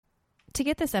To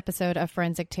get this episode of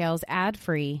Forensic Tales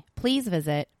ad-free, please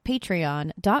visit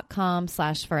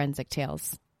patreon.com/Forensic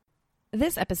Tales.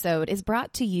 This episode is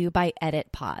brought to you by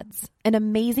Edit Pods, an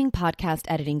amazing podcast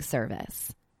editing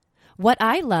service. What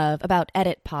I love about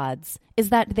Edit Pods is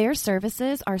that their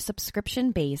services are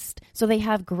subscription-based, so they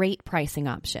have great pricing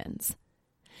options.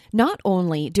 Not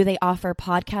only do they offer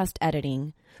podcast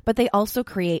editing, but they also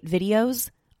create videos,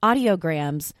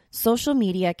 audiograms, social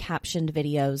media captioned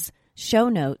videos, show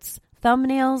notes,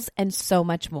 thumbnails, and so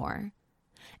much more.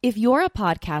 If you're a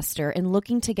podcaster and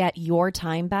looking to get your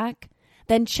time back,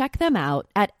 then check them out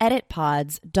at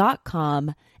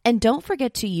editpods.com and don't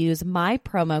forget to use my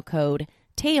promo code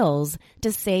TALES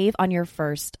to save on your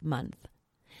first month.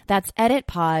 That's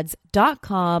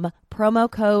editpods.com,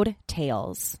 promo code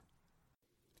TALES.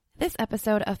 This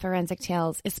episode of Forensic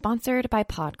Tales is sponsored by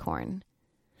Podcorn.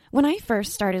 When I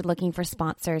first started looking for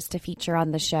sponsors to feature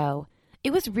on the show,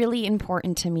 it was really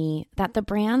important to me that the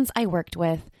brands I worked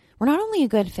with were not only a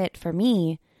good fit for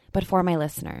me, but for my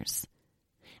listeners.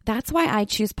 That's why I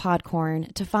choose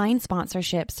Podcorn to find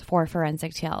sponsorships for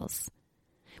Forensic Tales.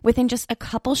 Within just a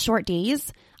couple short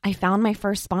days, I found my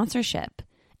first sponsorship,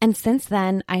 and since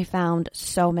then, I found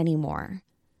so many more.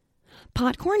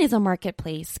 Podcorn is a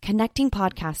marketplace connecting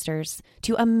podcasters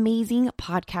to amazing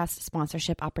podcast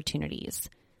sponsorship opportunities,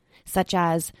 such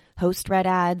as host-read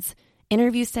ads,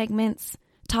 interview segments,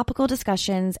 topical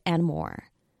discussions, and more.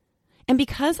 And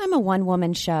because I'm a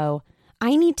one-woman show,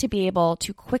 I need to be able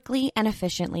to quickly and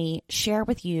efficiently share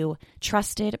with you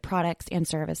trusted products and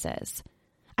services.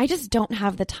 I just don't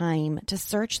have the time to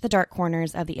search the dark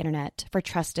corners of the internet for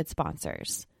trusted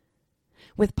sponsors.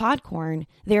 With Podcorn,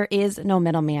 there is no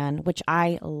middleman, which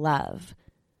I love.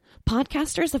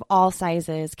 Podcasters of all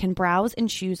sizes can browse and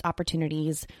choose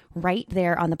opportunities right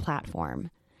there on the platform,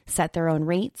 set their own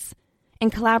rates, and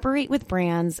collaborate with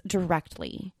brands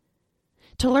directly.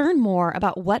 To learn more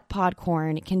about what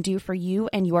Podcorn can do for you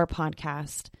and your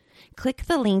podcast, click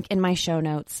the link in my show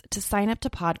notes to sign up to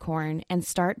Podcorn and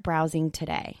start browsing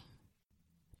today.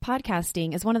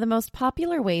 Podcasting is one of the most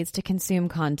popular ways to consume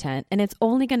content, and it's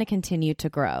only going to continue to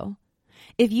grow.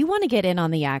 If you want to get in on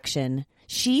the action,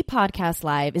 She Podcast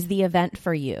Live is the event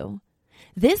for you.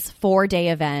 This 4-day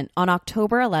event on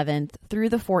October 11th through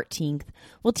the 14th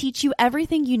will teach you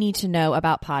everything you need to know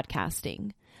about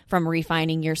podcasting, from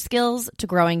refining your skills to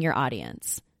growing your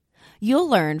audience. You'll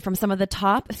learn from some of the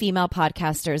top female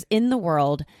podcasters in the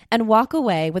world and walk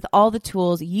away with all the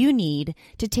tools you need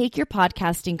to take your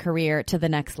podcasting career to the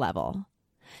next level.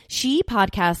 She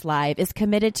Podcast Live is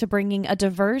committed to bringing a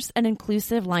diverse and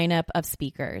inclusive lineup of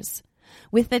speakers,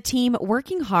 with the team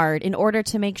working hard in order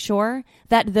to make sure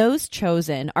that those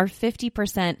chosen are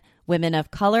 50% women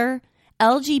of color,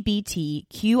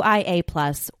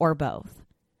 LGBTQIA+, or both.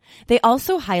 They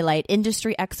also highlight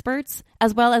industry experts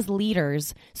as well as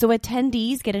leaders, so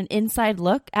attendees get an inside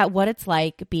look at what it's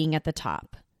like being at the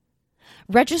top.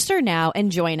 Register now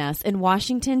and join us in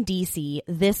Washington, D.C.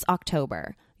 this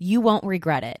October. You won't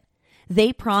regret it.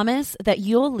 They promise that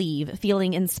you'll leave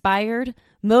feeling inspired,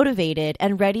 motivated,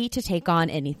 and ready to take on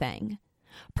anything.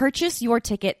 Purchase your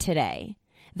ticket today.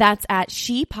 That's at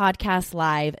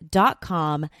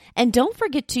shepodcastlive.com, and don't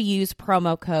forget to use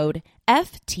promo code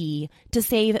FT to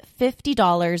save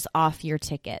 $50 off your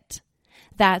ticket.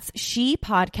 That's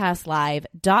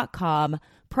shepodcastlive.com,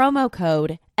 promo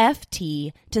code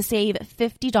FT to save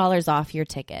 $50 off your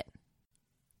ticket.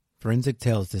 Forensic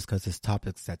Tales discusses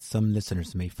topics that some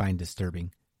listeners may find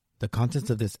disturbing. The contents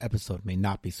of this episode may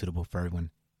not be suitable for everyone.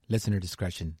 Listener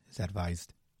discretion is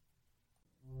advised.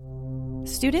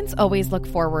 Students always look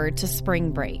forward to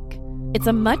spring break. It's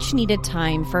a much-needed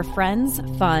time for friends,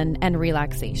 fun, and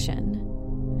relaxation.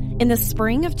 In the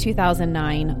spring of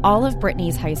 2009, all of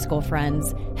Brittany's high school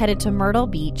friends headed to Myrtle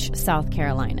Beach, South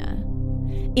Carolina.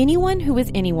 Anyone who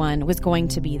was anyone was going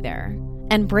to be there,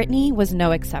 and Brittany was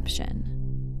no exception.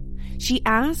 She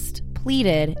asked,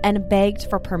 pleaded, and begged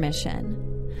for permission,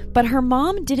 but her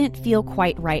mom didn't feel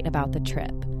quite right about the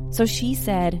trip, so she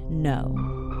said no.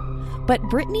 But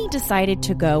Brittany decided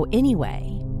to go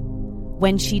anyway.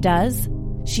 When she does,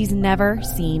 she's never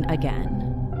seen again.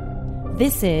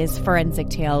 This is Forensic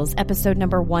Tales, episode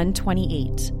number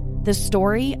 128, The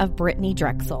Story of Brittany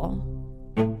Drexel.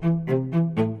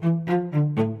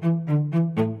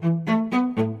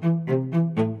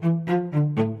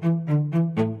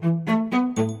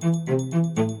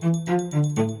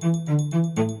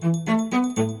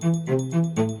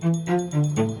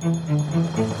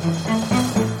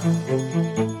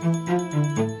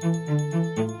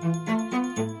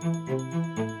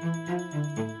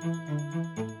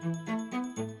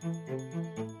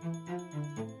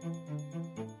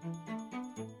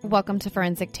 welcome to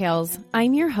Forensic Tales.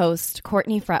 I'm your host,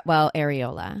 Courtney Fretwell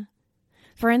Areola.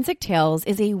 Forensic Tales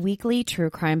is a weekly true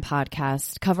crime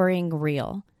podcast covering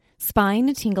real,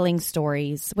 spine-tingling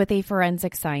stories with a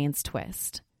forensic science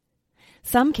twist.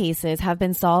 Some cases have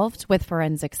been solved with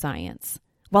forensic science,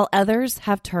 while others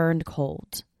have turned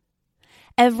cold.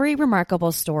 Every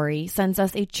remarkable story sends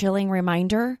us a chilling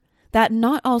reminder that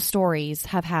not all stories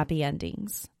have happy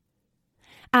endings.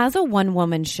 As a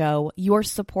one-woman show, your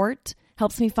support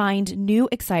helps me find new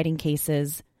exciting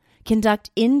cases,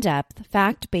 conduct in-depth,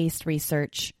 fact-based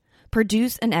research,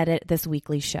 produce and edit this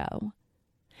weekly show.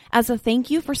 As a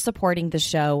thank you for supporting the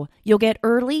show, you'll get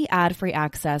early ad-free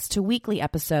access to weekly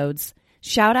episodes,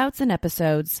 shout-outs and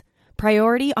episodes,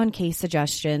 priority on case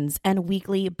suggestions, and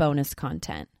weekly bonus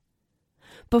content.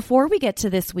 Before we get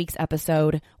to this week's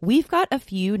episode, we've got a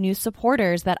few new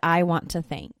supporters that I want to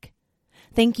thank.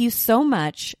 Thank you so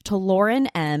much to Lauren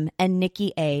M. and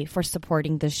Nikki A. for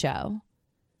supporting the show.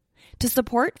 To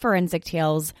support Forensic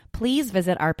Tales, please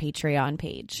visit our Patreon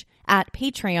page at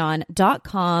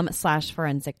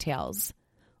patreon.com/forensictales,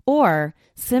 or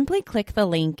simply click the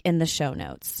link in the show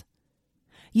notes.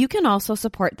 You can also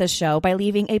support the show by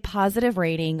leaving a positive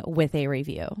rating with a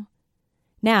review.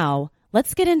 Now,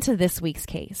 let's get into this week's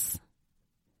case.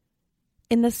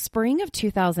 In the spring of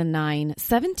 2009,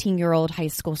 17-year-old high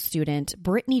school student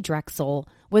Brittany Drexel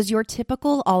was your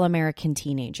typical all-American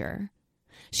teenager.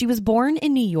 She was born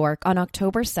in New York on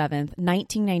October 7th,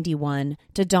 1991,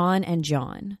 to Dawn and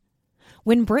John.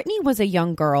 When Brittany was a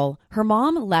young girl, her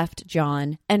mom left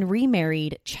John and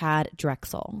remarried Chad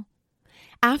Drexel.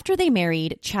 After they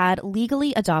married, Chad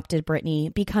legally adopted Brittany,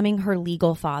 becoming her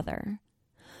legal father.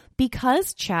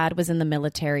 Because Chad was in the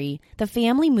military, the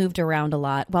family moved around a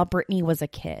lot while Brittany was a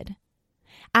kid.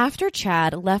 After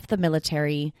Chad left the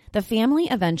military, the family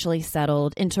eventually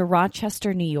settled into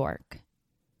Rochester, New York.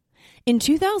 In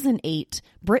 2008,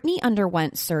 Brittany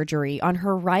underwent surgery on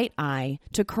her right eye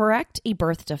to correct a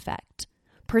birth defect,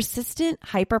 persistent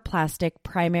hyperplastic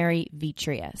primary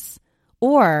vitreous,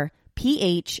 or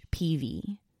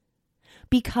PHPV.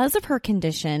 Because of her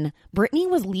condition, Brittany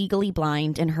was legally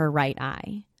blind in her right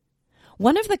eye.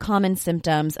 One of the common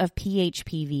symptoms of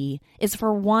PHPV is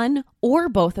for one or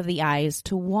both of the eyes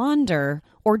to wander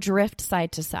or drift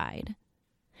side to side.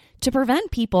 To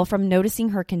prevent people from noticing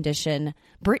her condition,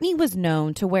 Brittany was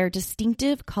known to wear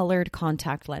distinctive colored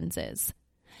contact lenses.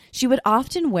 She would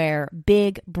often wear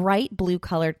big, bright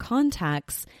blue-colored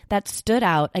contacts that stood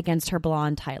out against her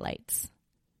blonde highlights.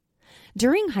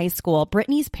 During high school,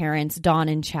 Brittany's parents, Dawn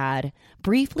and Chad,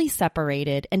 briefly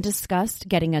separated and discussed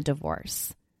getting a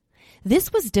divorce.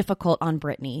 This was difficult on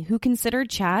Brittany, who considered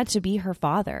Chad to be her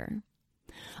father.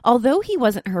 Although he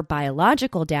wasn't her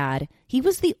biological dad, he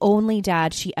was the only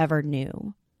dad she ever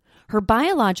knew. Her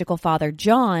biological father,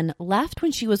 John, left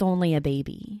when she was only a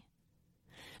baby.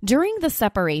 During the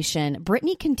separation,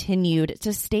 Brittany continued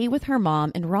to stay with her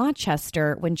mom in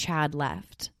Rochester when Chad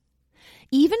left.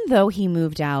 Even though he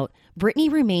moved out, Brittany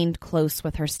remained close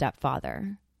with her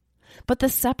stepfather. But the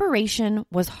separation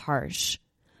was harsh.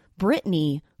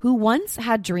 Brittany, who once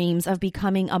had dreams of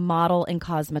becoming a model and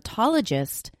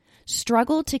cosmetologist,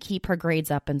 struggled to keep her grades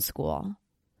up in school.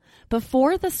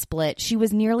 Before the split, she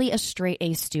was nearly a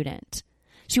straight-A student.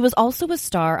 She was also a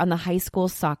star on the high school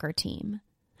soccer team.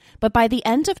 But by the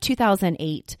end of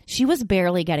 2008, she was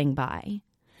barely getting by.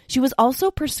 She was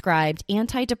also prescribed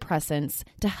antidepressants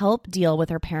to help deal with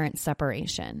her parents'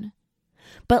 separation.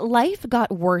 But life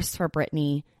got worse for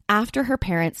Brittany after her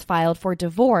parents filed for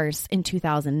divorce in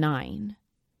 2009.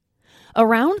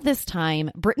 Around this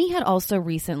time, Brittany had also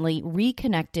recently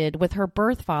reconnected with her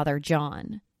birth father,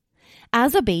 John.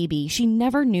 As a baby, she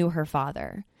never knew her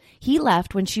father. He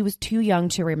left when she was too young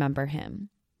to remember him.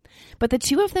 But the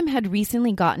two of them had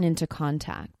recently gotten into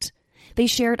contact. They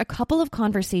shared a couple of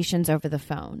conversations over the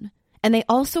phone, and they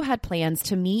also had plans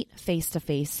to meet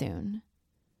face-to-face soon.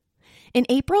 In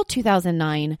April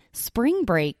 2009, spring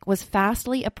break was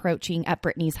fastly approaching at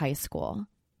Brittany's high school.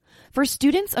 For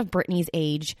students of Brittany's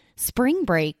age, spring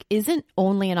break isn't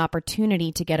only an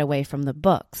opportunity to get away from the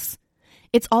books.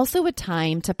 It's also a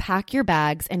time to pack your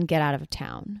bags and get out of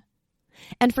town.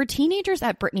 And for teenagers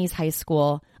at Brittany's high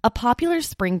school, a popular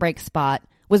spring break spot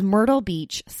was Myrtle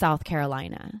Beach, South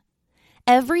Carolina.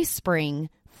 Every spring,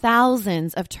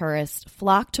 thousands of tourists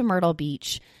flock to Myrtle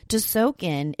Beach to soak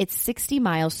in its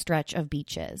 60-mile stretch of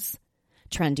beaches.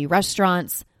 Trendy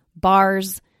restaurants,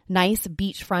 bars, nice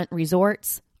beachfront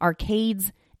resorts,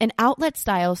 arcades, and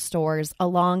outlet-style stores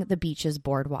along the beach's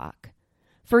boardwalk.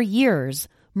 For years,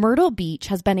 Myrtle Beach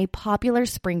has been a popular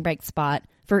spring break spot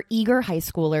for eager high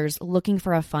schoolers looking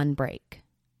for a fun break.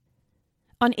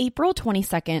 On April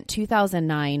 22nd,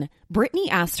 2009, Brittany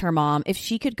asked her mom if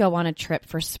she could go on a trip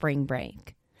for spring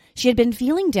break. She had been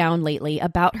feeling down lately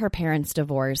about her parents'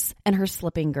 divorce and her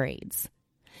slipping grades.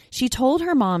 She told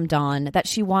her mom, Dawn, that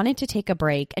she wanted to take a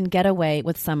break and get away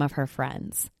with some of her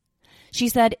friends. She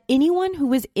said anyone who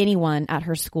was anyone at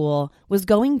her school was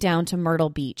going down to Myrtle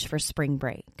Beach for spring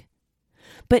break.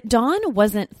 But Dawn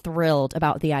wasn't thrilled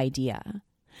about the idea.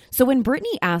 So when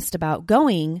Brittany asked about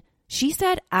going, she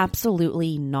said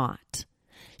absolutely not.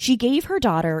 She gave her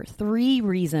daughter 3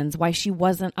 reasons why she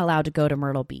wasn't allowed to go to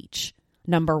Myrtle Beach.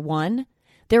 Number 1,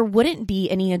 there wouldn't be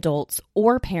any adults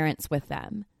or parents with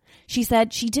them. She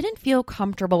said she didn't feel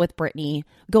comfortable with Brittany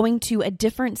going to a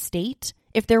different state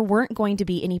if there weren't going to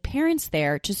be any parents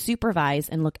there to supervise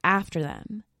and look after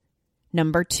them.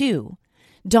 Number 2,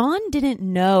 Dawn didn't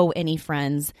know any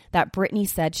friends that Brittany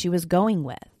said she was going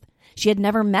with. She had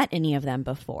never met any of them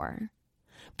before.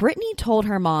 Brittany told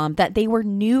her mom that they were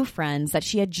new friends that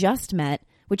she had just met,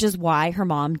 which is why her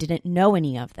mom didn't know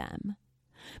any of them.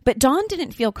 But Dawn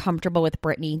didn't feel comfortable with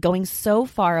Brittany going so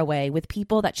far away with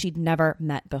people that she'd never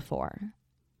met before.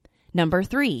 Number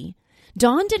 3,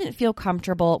 Dawn didn't feel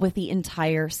comfortable with the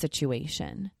entire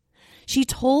situation. She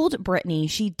told Brittany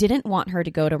she didn't want her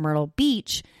to go to Myrtle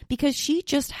Beach because she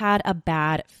just had a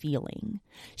bad feeling.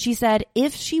 She said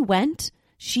if she went,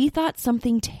 she thought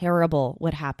something terrible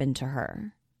would happen to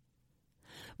her.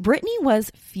 Brittany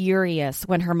was furious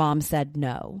when her mom said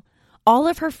no. All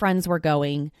of her friends were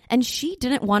going, and she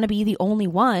didn't want to be the only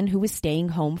one who was staying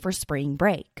home for spring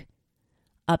break.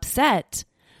 Upset,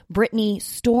 Brittany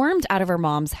stormed out of her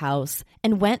mom's house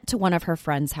and went to one of her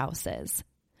friends' houses.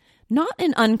 Not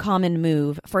an uncommon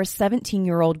move for a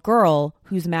 17-year-old girl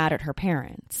who's mad at her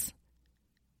parents.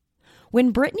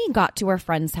 When Brittany got to her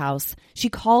friend's house, she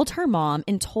called her mom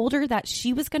and told her that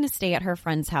she was going to stay at her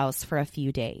friend's house for a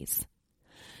few days.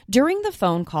 During the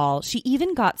phone call, she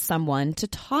even got someone to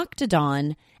talk to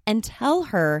Dawn and tell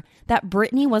her that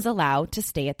Brittany was allowed to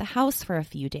stay at the house for a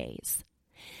few days.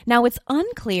 Now, it's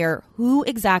unclear who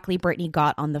exactly Brittany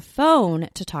got on the phone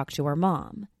to talk to her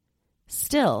mom.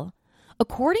 Still,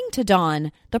 according to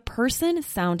Dawn, the person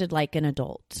sounded like an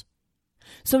adult.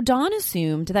 So Dawn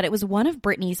assumed that it was one of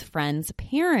Brittany's friends'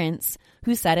 parents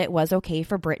who said it was okay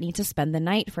for Brittany to spend the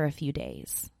night for a few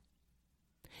days.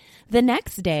 The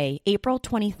next day, April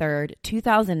 23rd,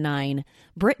 2009,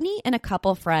 Brittany and a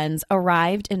couple friends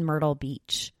arrived in Myrtle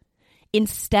Beach.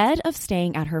 Instead of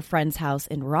staying at her friend's house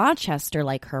in Rochester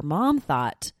like her mom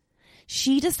thought,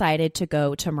 she decided to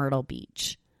go to Myrtle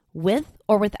Beach, with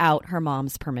or without her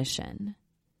mom's permission.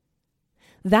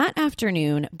 That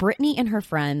afternoon, Brittany and her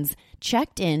friends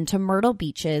checked in to Myrtle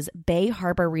Beach's Bay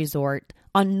Harbor Resort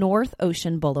on North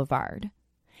Ocean Boulevard.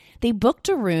 They booked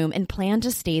a room and planned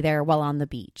to stay there while on the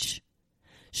beach.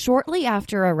 Shortly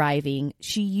after arriving,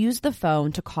 she used the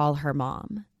phone to call her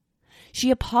mom. She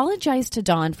apologized to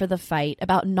Dawn for the fight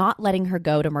about not letting her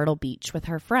go to Myrtle Beach with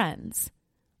her friends.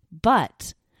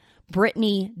 But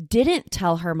Brittany didn't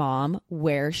tell her mom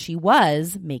where she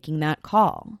was making that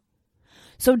call.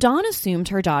 So Dawn assumed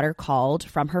her daughter called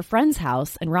from her friend's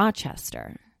house in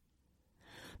Rochester.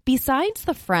 Besides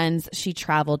the friends she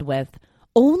traveled with,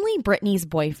 only Brittany's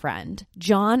boyfriend,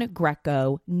 John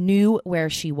Greco, knew where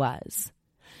she was.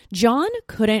 John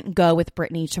couldn't go with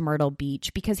Brittany to Myrtle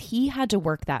Beach because he had to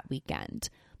work that weekend,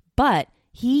 but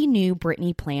he knew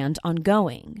Brittany planned on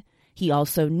going. He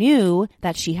also knew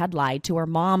that she had lied to her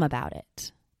mom about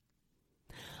it.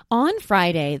 On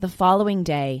Friday, the following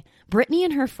day, Brittany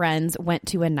and her friends went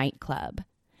to a nightclub.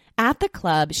 At the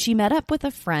club, she met up with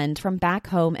a friend from back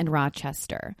home in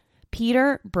Rochester,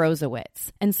 Peter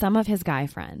Brozowitz, and some of his guy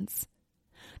friends.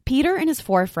 Peter and his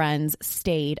 4 friends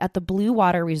stayed at the Blue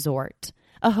Water Resort,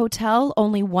 a hotel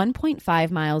only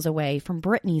 1.5 miles away from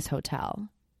Brittany's hotel.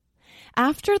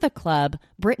 After the club,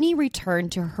 Brittany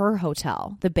returned to her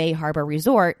hotel, the Bay Harbor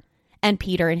Resort, and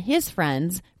Peter and his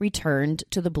friends returned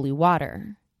to the Blue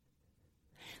Water.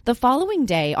 The following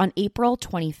day, on April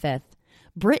 25th,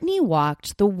 Brittany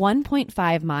walked the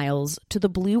 1.5 miles to the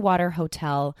Blue Water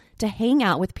Hotel to hang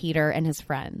out with Peter and his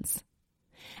friends.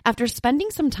 After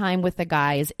spending some time with the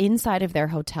guys inside of their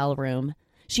hotel room,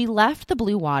 she left the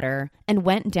Blue Water and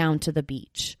went down to the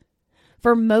beach.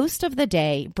 For most of the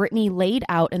day, Brittany laid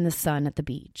out in the sun at the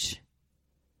beach.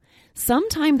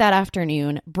 Sometime that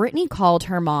afternoon, Brittany called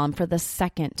her mom for the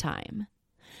second time.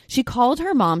 She called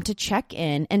her mom to check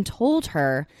in and told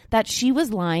her that she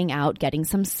was lying out getting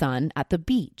some sun at the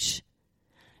beach.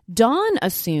 Dawn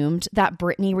assumed that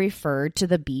Brittany referred to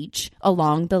the beach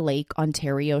along the Lake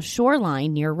Ontario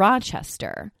shoreline near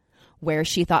Rochester, where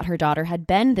she thought her daughter had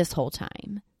been this whole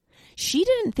time. She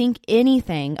didn't think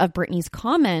anything of Brittany's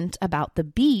comment about the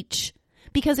beach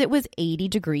because it was 80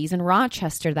 degrees in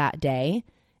Rochester that day,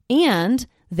 and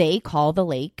they call the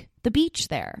lake the beach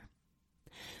there.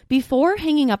 Before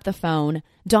hanging up the phone,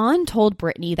 Dawn told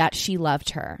Brittany that she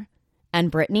loved her,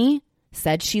 and Brittany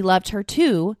said she loved her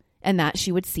too and that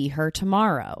she would see her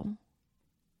tomorrow.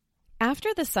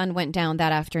 After the sun went down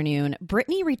that afternoon,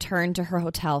 Brittany returned to her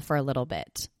hotel for a little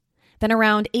bit. Then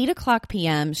around 8:00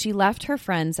 p.m., she left her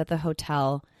friends at the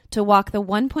hotel to walk the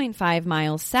 1.5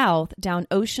 miles south down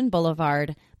Ocean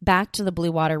Boulevard back to the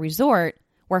Blue Water Resort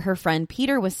where her friend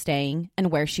Peter was staying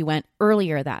and where she went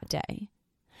earlier that day.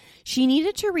 She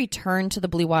needed to return to the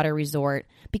Blue Water Resort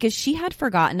because she had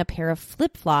forgotten a pair of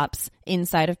flip-flops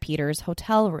inside of Peter's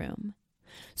hotel room.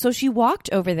 So she walked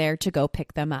over there to go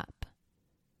pick them up.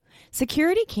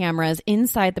 Security cameras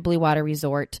inside the Blue Water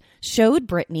Resort showed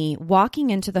Brittany walking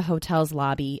into the hotel's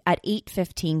lobby at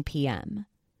 8:15 p.m.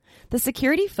 The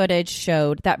security footage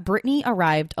showed that Brittany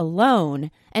arrived alone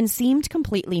and seemed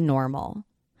completely normal.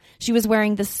 She was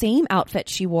wearing the same outfit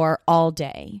she wore all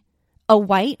day: a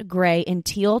white, gray, and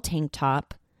teal tank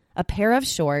top, a pair of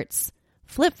shorts,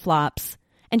 flip-flops,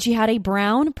 and she had a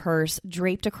brown purse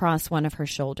draped across one of her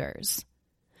shoulders.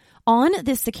 On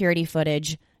this security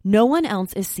footage, no one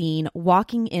else is seen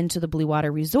walking into the Blue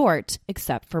Water Resort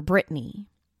except for Brittany.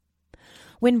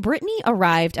 When Brittany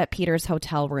arrived at Peter's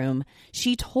hotel room,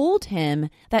 she told him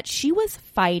that she was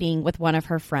fighting with one of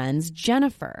her friends,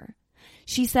 Jennifer.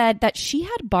 She said that she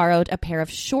had borrowed a pair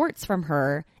of shorts from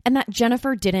her and that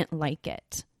Jennifer didn't like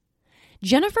it.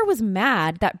 Jennifer was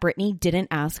mad that Brittany didn't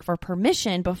ask for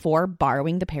permission before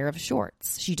borrowing the pair of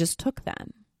shorts. She just took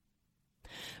them.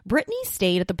 Brittany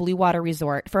stayed at the Blue Water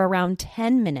Resort for around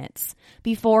 10 minutes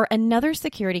before another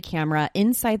security camera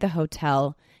inside the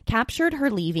hotel captured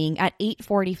her leaving at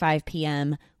 8:45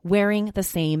 p.m. wearing the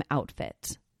same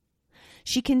outfit.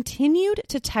 She continued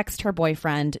to text her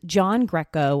boyfriend, John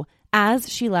Greco,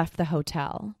 as she left the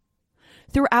hotel.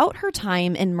 Throughout her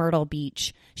time in Myrtle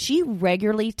Beach, she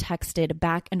regularly texted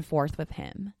back and forth with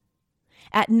him.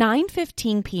 At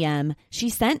 9:15 p.m., she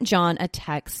sent John a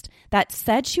text that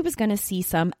said she was going to see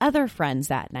some other friends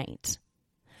that night.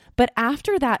 But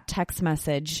after that text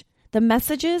message, the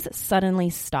messages suddenly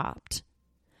stopped.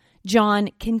 John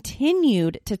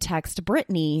continued to text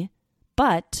Brittany,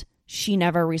 but she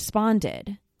never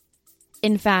responded.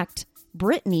 In fact,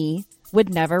 Brittany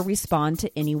would never respond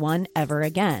to anyone ever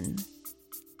again.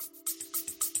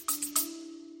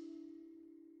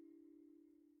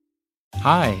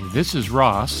 Hi, this is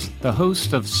Ross, the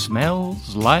host of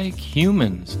Smells Like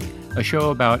Humans, a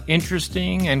show about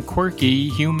interesting and quirky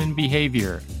human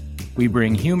behavior. We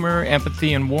bring humor,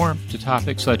 empathy, and warmth to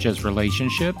topics such as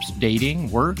relationships,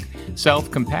 dating, work,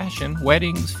 self-compassion,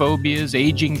 weddings, phobias,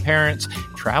 aging parents,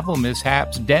 travel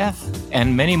mishaps, death,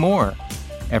 and many more.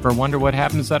 Ever wonder what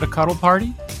happens at a cuddle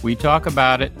party? We talk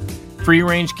about it.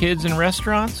 Free-range kids in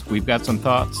restaurants? We've got some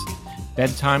thoughts.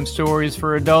 Bedtime stories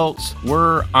for adults?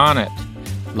 We're on it.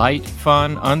 Light,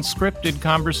 fun, unscripted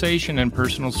conversation and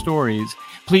personal stories.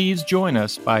 Please join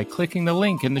us by clicking the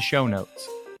link in the show notes.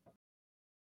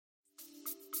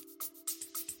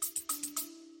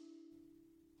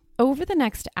 Over the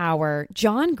next hour,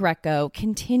 John Greco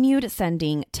continued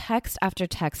sending text after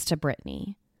text to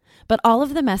Brittany, but all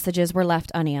of the messages were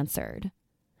left unanswered.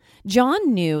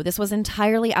 John knew this was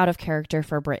entirely out of character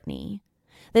for Brittany.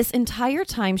 This entire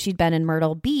time she'd been in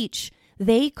Myrtle Beach,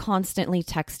 they constantly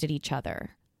texted each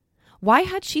other. Why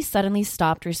had she suddenly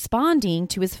stopped responding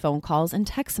to his phone calls and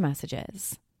text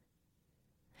messages?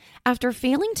 After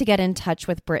failing to get in touch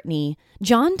with Brittany,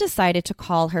 John decided to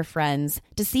call her friends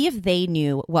to see if they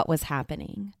knew what was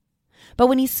happening. But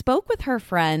when he spoke with her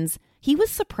friends, he was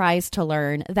surprised to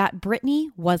learn that Brittany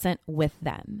wasn't with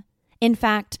them. In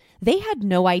fact, they had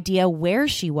no idea where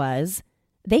she was.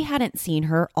 They hadn't seen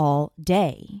her all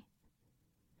day.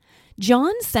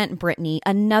 John sent Brittany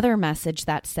another message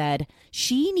that said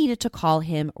she needed to call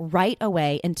him right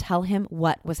away and tell him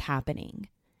what was happening.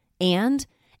 And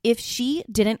if she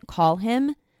didn't call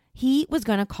him, he was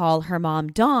going to call her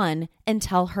mom, Dawn, and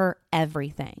tell her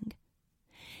everything.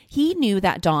 He knew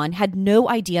that Dawn had no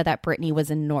idea that Brittany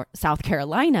was in South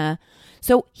Carolina,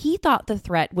 so he thought the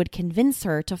threat would convince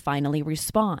her to finally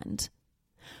respond.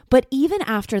 But even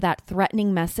after that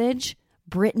threatening message,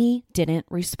 Brittany didn't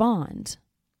respond.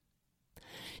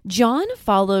 John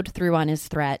followed through on his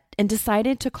threat and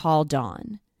decided to call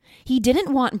Dawn. He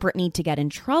didn't want Brittany to get in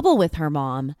trouble with her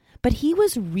mom, but he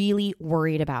was really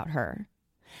worried about her,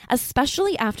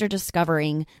 especially after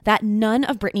discovering that none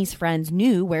of Brittany's friends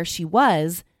knew where she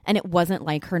was, and it wasn't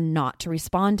like her not to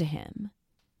respond to him.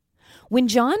 When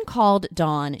John called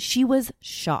Dawn, she was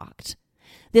shocked.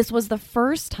 This was the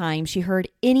first time she heard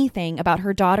anything about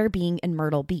her daughter being in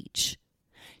Myrtle Beach.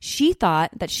 She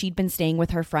thought that she'd been staying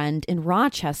with her friend in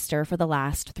Rochester for the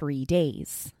last 3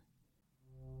 days.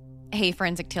 Hey,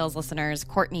 Forensic Tales listeners,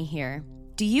 Courtney here.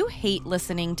 Do you hate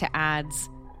listening to ads?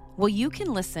 Well, you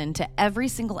can listen to every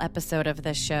single episode of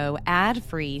this show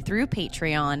ad-free through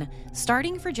Patreon,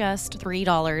 starting for just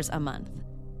 $3 a month.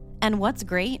 And what's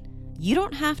great? You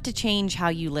don't have to change how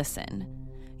you listen.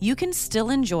 You can still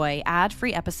enjoy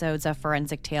ad-free episodes of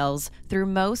Forensic Tales through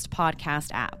most podcast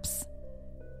apps.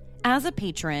 As a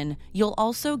patron, you'll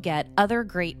also get other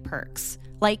great perks,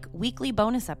 like weekly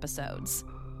bonus episodes.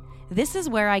 This is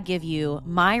where I give you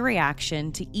my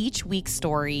reaction to each week's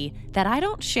story that I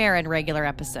don't share in regular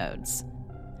episodes.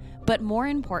 But more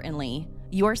importantly,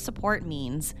 your support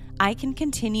means I can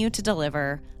continue to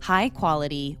deliver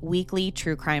high-quality weekly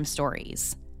true crime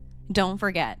stories. Don't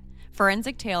forget,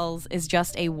 Forensic Tales is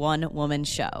just a one-woman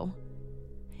show.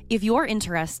 If you're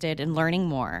interested in learning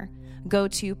more, go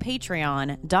to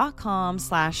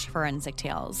patreon.com/Forensic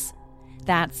Tales.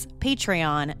 That's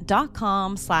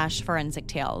patreon.com/Forensic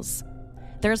Tales.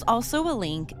 There's also a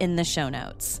link in the show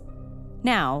notes.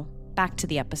 Now, back to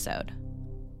the episode.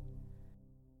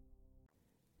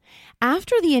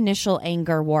 After the initial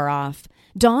anger wore off,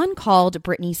 Dawn called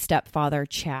Brittany's stepfather,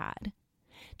 Chad.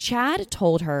 Chad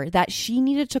told her that she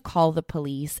needed to call the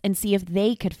police and see if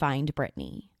they could find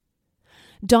Brittany.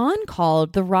 Dawn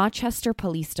called the Rochester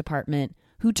Police Department,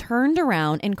 who turned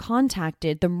around and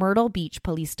contacted the Myrtle Beach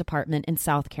Police Department in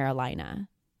South Carolina.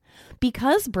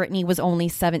 Because Brittany was only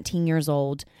 17 years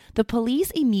old, the police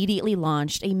immediately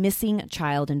launched a missing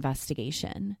child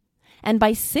investigation. And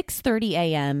by 6:30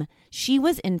 a.m., she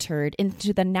was entered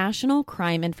into the National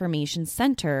Crime Information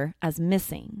Center as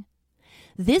missing.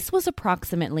 This was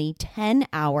approximately 10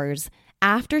 hours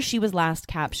after she was last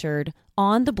captured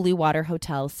on the Blue Water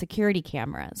Hotel security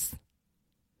cameras.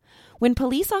 When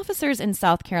police officers in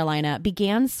South Carolina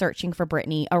began searching for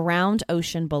Brittany around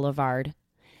Ocean Boulevard,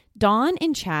 Dawn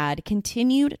and Chad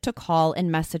continued to call and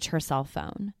message her cell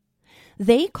phone.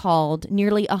 They called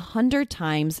nearly 100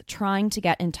 times trying to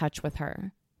get in touch with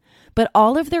her, but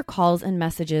all of their calls and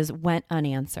messages went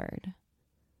unanswered.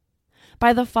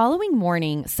 By the following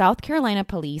morning, South Carolina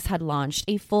police had launched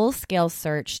a full-scale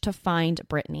search to find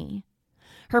Brittany.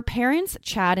 Her parents,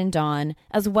 Chad and Dawn,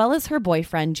 as well as her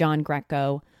boyfriend, John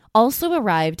Greco, also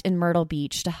arrived in Myrtle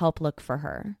Beach to help look for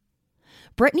her.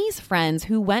 Brittany's friends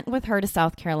who went with her to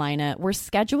South Carolina were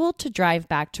scheduled to drive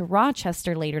back to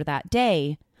Rochester later that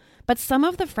day, but some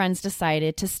of the friends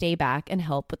decided to stay back and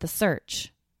help with the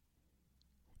search.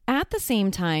 At the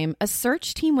same time, a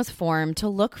search team was formed to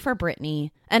look for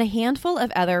Brittany, and a handful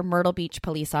of other Myrtle Beach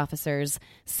police officers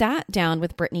sat down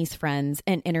with Brittany's friends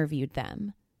and interviewed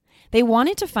them. They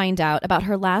wanted to find out about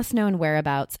her last known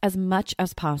whereabouts as much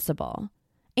as possible.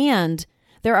 And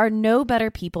there are no better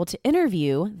people to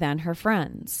interview than her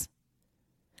friends.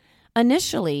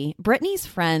 Initially, Brittany's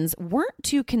friends weren't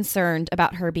too concerned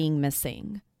about her being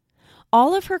missing.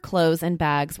 All of her clothes and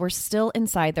bags were still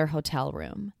inside their hotel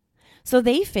room. So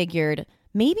they figured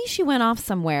maybe she went off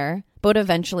somewhere, but would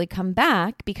eventually come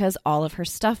back because all of her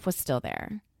stuff was still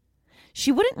there.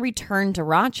 She wouldn't return to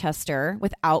Rochester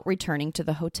without returning to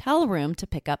the hotel room to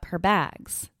pick up her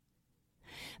bags.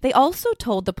 They also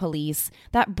told the police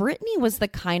that Brittany was the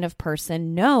kind of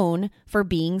person known for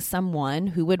being someone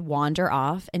who would wander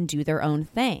off and do their own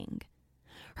thing.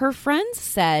 Her friends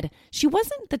said she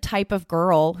wasn't the type of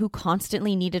girl who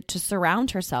constantly needed to surround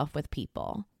herself with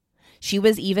people. She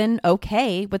was even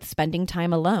okay with spending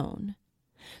time alone.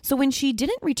 So when she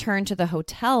didn't return to the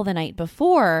hotel the night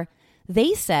before,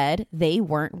 they said they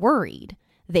weren't worried.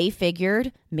 They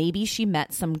figured maybe she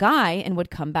met some guy and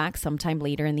would come back sometime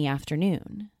later in the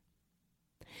afternoon.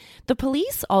 The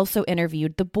police also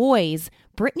interviewed the boys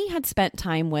Brittany had spent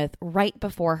time with right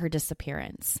before her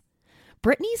disappearance.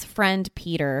 Brittany's friend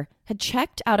Peter had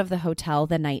checked out of the hotel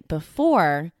the night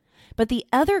before, but the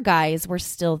other guys were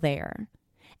still there,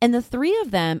 and the three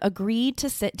of them agreed to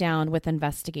sit down with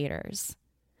investigators.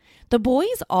 The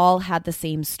boys all had the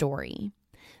same story.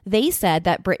 They said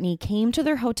that Brittany came to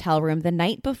their hotel room the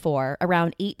night before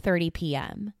around 8:30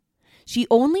 p.m. She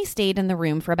only stayed in the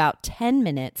room for about 10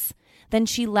 minutes, then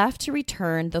she left to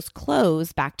return those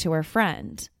clothes back to her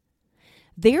friend.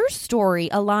 Their story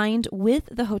aligned with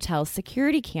the hotel's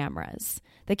security cameras.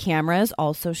 The cameras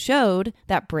also showed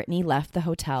that Brittany left the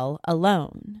hotel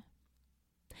alone.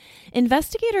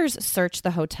 Investigators searched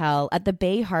the hotel at the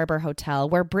Bay Harbor Hotel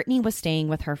where Brittany was staying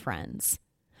with her friends.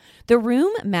 The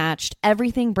room matched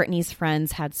everything Brittany's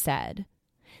friends had said.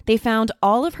 They found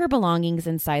all of her belongings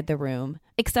inside the room,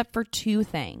 except for two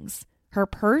things: her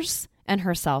purse and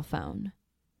her cell phone.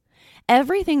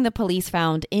 Everything the police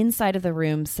found inside of the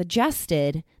room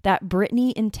suggested that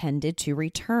Brittany intended to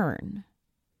return.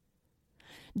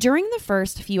 During the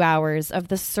first few hours of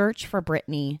the search for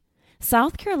Brittany,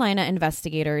 South Carolina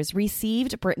investigators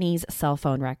received Brittany's cell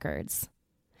phone records.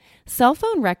 Cell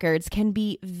phone records can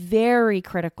be very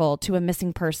critical to a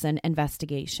missing person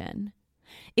investigation.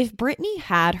 If Brittany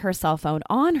had her cell phone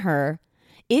on her,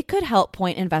 it could help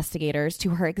point investigators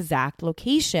to her exact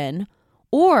location,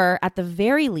 or at the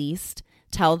very least,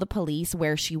 tell the police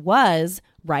where she was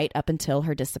right up until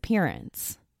her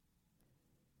disappearance.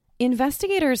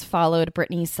 Investigators followed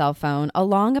Brittany's cell phone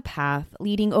along a path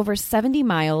leading over 70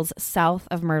 miles south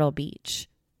of Myrtle Beach.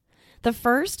 The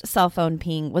first cell phone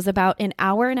ping was about an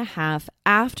hour and a half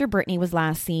after Brittany was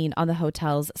last seen on the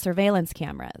hotel's surveillance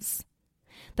cameras.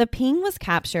 The ping was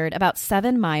captured about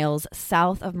 7 miles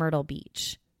south of Myrtle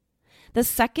Beach. The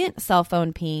second cell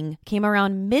phone ping came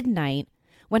around midnight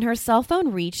when her cell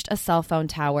phone reached a cell phone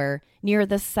tower near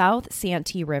the South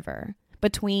Santee River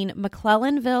between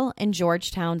McClellanville and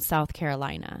Georgetown, South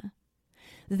Carolina.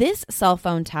 This cell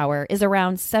phone tower is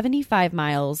around 75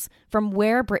 miles from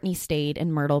where Brittany stayed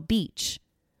in Myrtle Beach.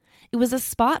 It was a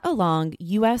spot along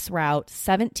U.S. Route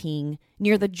 17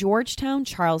 near the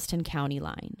Georgetown-Charleston County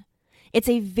line. It's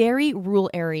a very rural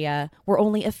area where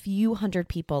only a few hundred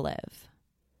people live.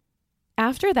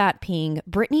 After that ping,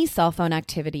 Brittany's cell phone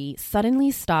activity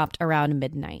suddenly stopped around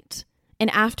midnight. And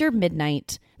after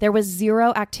midnight, there was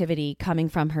zero activity coming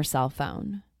from her cell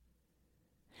phone.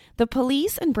 The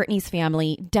police and Brittany's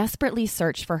family desperately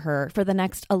searched for her for the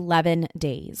next 11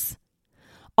 days.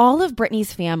 All of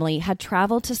Brittany's family had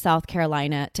traveled to South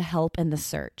Carolina to help in the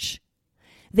search.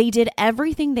 They did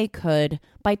everything they could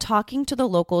by talking to the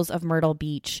locals of Myrtle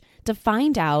Beach to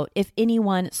find out if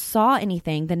anyone saw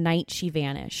anything the night she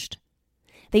vanished.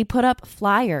 They put up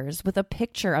flyers with a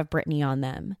picture of Brittany on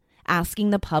them, asking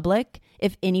the public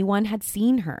if anyone had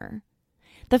seen her.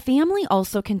 The family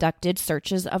also conducted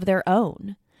searches of their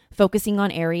own, focusing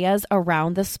on areas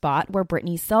around the spot where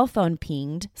Brittany's cell phone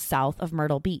pinged south of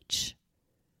Myrtle Beach.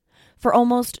 For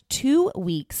almost 2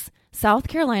 weeks, South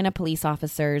Carolina police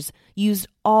officers used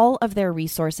all of their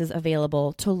resources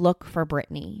available to look for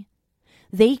Brittany.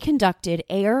 They conducted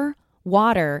air,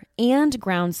 water, and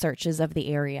ground searches of the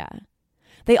area.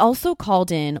 They also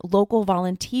called in local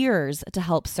volunteers to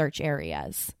help search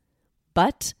areas.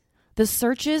 But the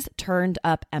searches turned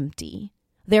up empty.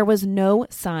 There was no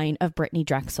sign of Brittany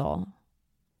Drexel.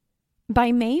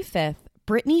 By May 5th,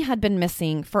 Brittany had been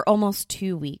missing for almost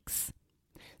 2 weeks.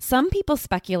 Some people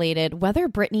speculated whether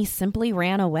Brittany simply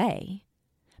ran away.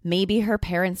 Maybe her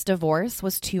parents' divorce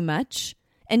was too much,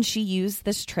 and she used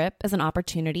this trip as an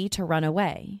opportunity to run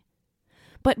away.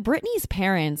 But Brittany's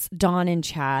parents, Dawn and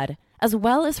Chad, as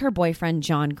well as her boyfriend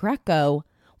John Greco,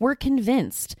 were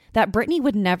convinced that Brittany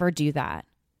would never do that.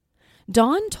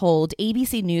 Dawn told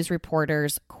ABC News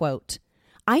reporters, quote,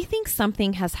 "I think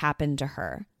something has happened to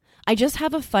her. I just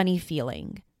have a funny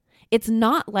feeling. It's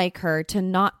not like her to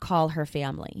not call her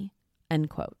family," end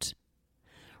quote.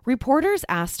 Reporters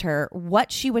asked her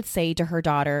what she would say to her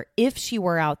daughter if she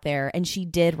were out there and she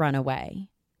did run away.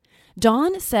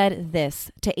 Dawn said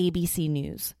this to ABC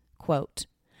News, quote,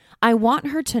 "I want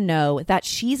her to know that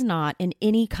she's not in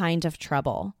any kind of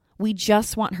trouble. We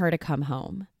just want her to come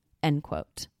home," end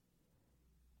quote.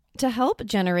 To help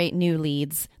generate new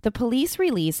leads, the police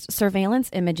released surveillance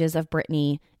images of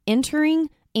Brittany entering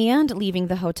and leaving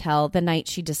the hotel the night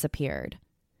she disappeared.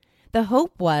 The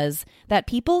hope was that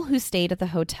people who stayed at the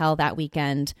hotel that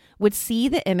weekend would see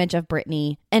the image of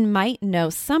Brittany and might know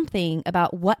something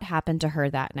about what happened to her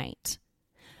that night.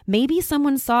 Maybe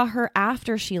someone saw her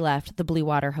after she left the Blue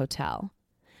Water Hotel.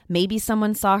 Maybe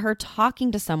someone saw her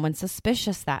talking to someone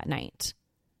suspicious that night.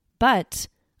 But,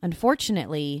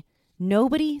 unfortunately,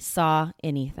 nobody saw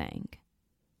anything.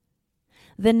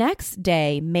 The next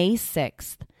day, May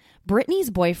 6th, Brittany's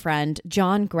boyfriend,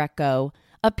 John Greco,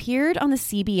 appeared on the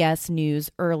CBS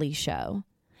News Early Show.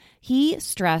 He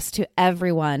stressed to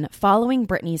everyone following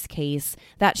Brittany's case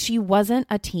that she wasn't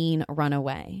a teen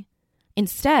runaway.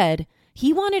 Instead,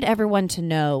 he wanted everyone to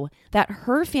know that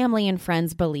her family and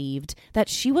friends believed that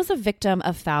she was a victim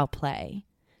of foul play.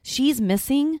 She's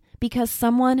missing because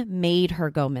someone made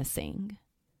her go missing.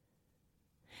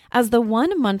 As the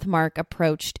 1-month mark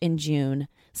approached in June,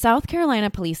 South Carolina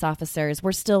police officers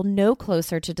were still no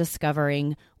closer to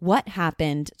discovering what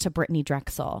happened to Brittany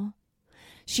Drexel.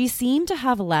 She seemed to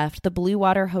have left the Blue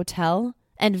Water Hotel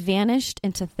and vanished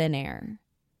into thin air.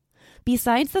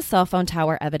 Besides the cell phone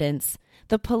tower evidence,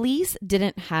 the police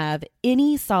didn't have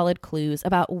any solid clues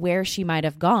about where she might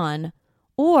have gone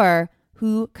or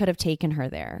who could have taken her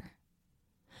there.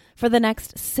 For the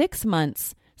next 6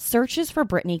 months, searches for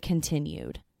Brittany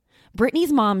continued.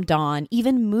 Brittany's mom, Dawn,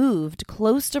 even moved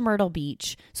close to Myrtle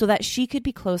Beach so that she could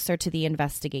be closer to the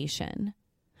investigation.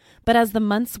 But as the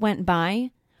months went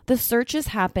by, the searches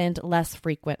happened less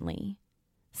frequently.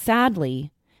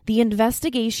 Sadly, the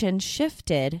investigation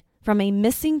shifted from a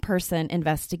missing person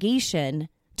investigation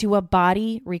to a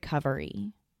body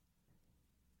recovery.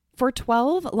 For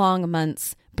 12 long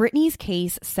months, Brittany's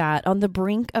case sat on the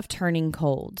brink of turning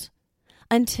cold,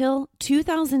 until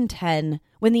 2010,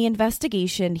 when the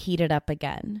investigation heated up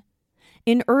again.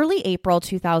 In early April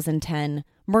 2010,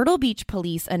 Myrtle Beach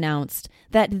police announced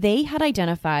that they had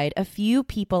identified a few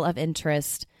people of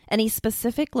interest and a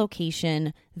specific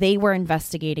location they were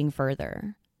investigating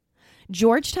further.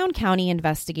 Georgetown County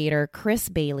investigator Chris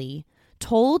Bailey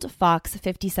told Fox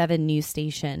 57 news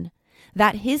station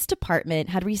that his department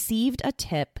had received a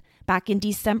tip back in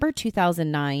December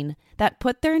 2009 that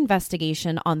put their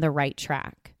investigation on the right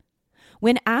track.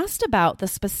 When asked about the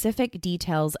specific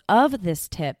details of this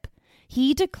tip,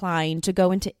 he declined to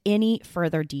go into any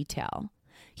further detail.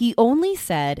 He only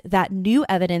said that new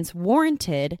evidence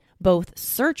warranted both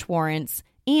search warrants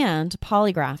and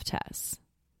polygraph tests.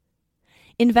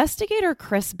 Investigator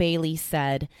Chris Bailey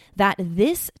said that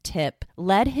this tip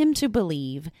led him to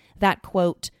believe that,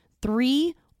 quote,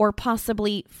 3 or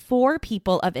possibly 4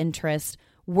 people of interest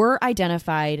were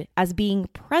identified as being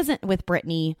present with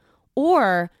Brittany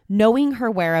or knowing her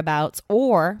whereabouts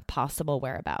or possible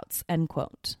whereabouts, end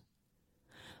quote.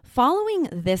 Following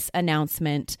this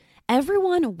announcement,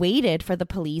 everyone waited for the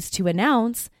police to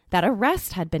announce that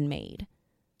arrest had been made.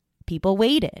 People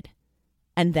waited,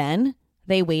 and then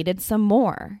they waited some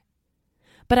more.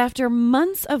 But after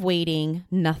months of waiting,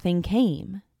 nothing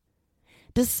came.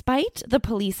 Despite the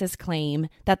police's claim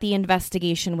that the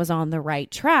investigation was on the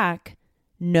right track,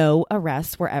 no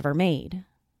arrests were ever made.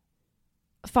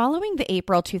 Following the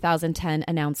April 2010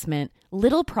 announcement,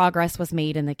 little progress was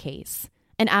made in the case,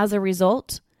 and as a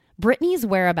result, Brittany's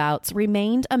whereabouts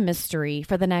remained a mystery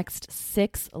for the next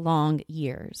 6 long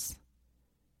years.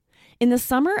 In the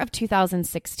summer of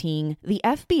 2016, the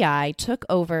FBI took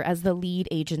over as the lead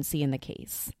agency in the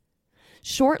case.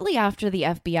 Shortly after the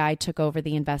FBI took over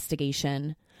the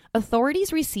investigation,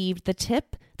 authorities received the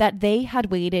tip that they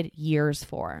had waited years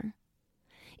for.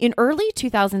 In early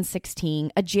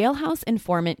 2016, a jailhouse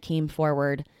informant came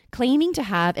forward claiming to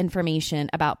have information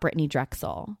about Brittany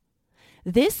Drexel.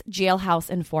 This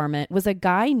jailhouse informant was a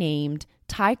guy named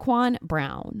Tyquan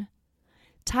Brown.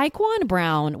 Tyquan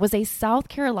Brown was a South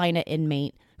Carolina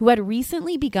inmate who had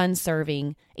recently begun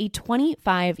serving a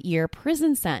 25-year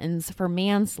prison sentence for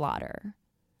manslaughter.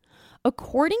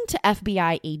 According to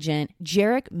FBI agent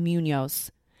Jarek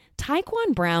Munoz,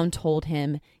 Tyquan Brown told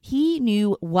him he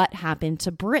knew what happened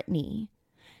to Brittany.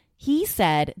 He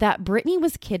said that Brittany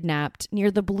was kidnapped near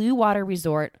the Blue Water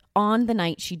Resort on the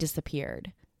night she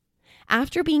disappeared.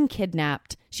 After being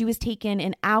kidnapped, she was taken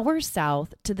an hour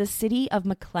south to the city of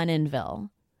McLennanville.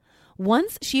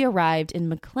 Once she arrived in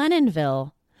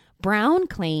McLennanville, Brown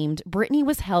claimed Brittany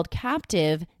was held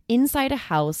captive inside a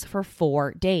house for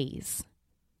 4 days.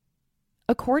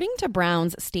 According to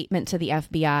Brown's statement to the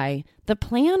FBI, the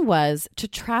plan was to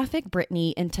traffic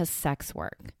Brittany into sex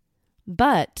work.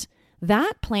 But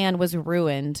that plan was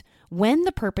ruined when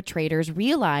the perpetrators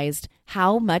realized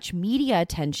how much media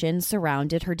attention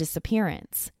surrounded her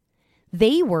disappearance.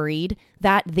 They worried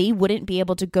that they wouldn't be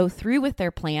able to go through with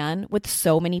their plan with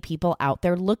so many people out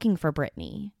there looking for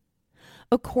Brittany.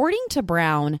 According to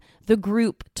Brown, the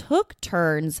group took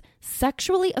turns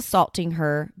sexually assaulting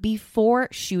her before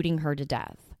shooting her to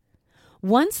death.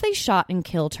 Once they shot and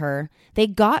killed her, they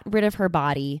got rid of her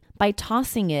body by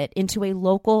tossing it into a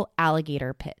local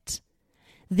alligator pit.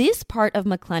 This part of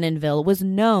McLennanville was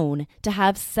known to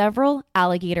have several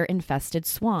alligator-infested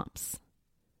swamps.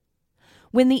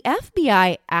 When the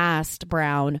FBI asked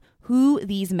Brown who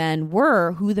the men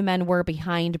were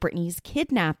behind Brittany's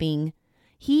kidnapping,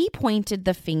 he pointed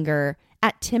the finger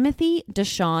at Timothy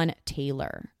Deshawn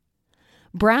Taylor.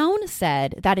 Brown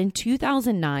said that in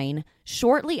 2009,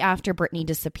 shortly after Brittany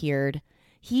disappeared,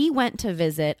 he went to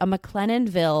visit a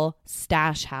McLennanville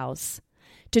stash house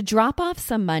to drop off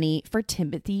some money for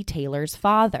Timothy Taylor's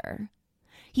father.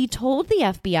 He told the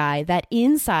FBI that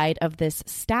inside of this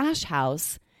stash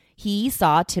house, he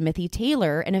saw Timothy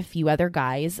Taylor and a few other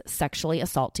guys sexually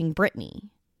assaulting Brittany.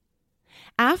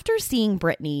 After seeing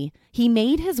Brittany, he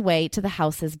made his way to the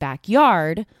house's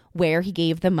backyard, where he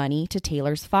gave the money to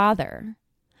Taylor's father.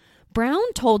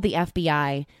 Brown told the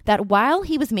FBI that while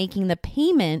he was making the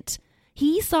payment,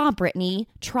 he saw Brittany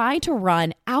try to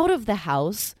run out of the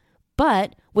house,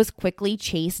 but was quickly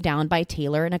chased down by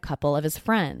Taylor and a couple of his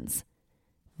friends.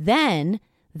 Then,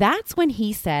 that's when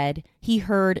he said he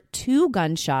heard 2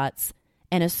 gunshots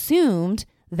and assumed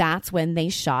that's when they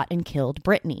shot and killed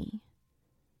Brittany.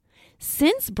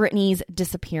 Since Brittany's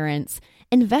disappearance,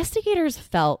 investigators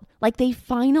felt like they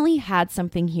finally had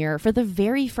something here for the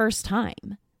very first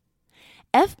time.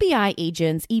 FBI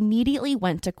agents immediately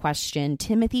went to question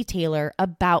Timothy Taylor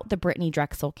about the Brittany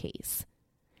Drexel case.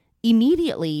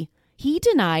 Immediately, he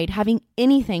denied having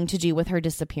anything to do with her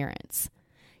disappearance.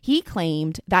 He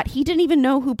claimed that he didn't even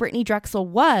know who Brittany Drexel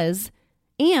was,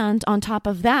 and on top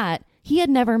of that, he had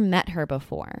never met her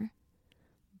before.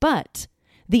 But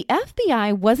the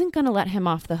FBI wasn't going to let him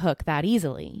off the hook that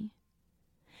easily.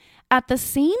 At the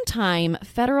same time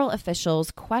federal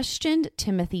officials questioned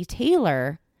Timothy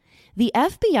Taylor, the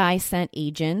FBI sent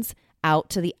agents out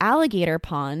to the alligator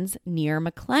ponds near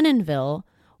McLennanville,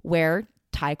 where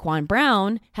Tyquan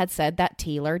Brown had said that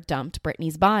Taylor dumped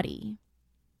Brittany's body.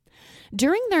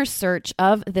 During their search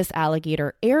of this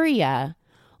alligator area,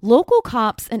 local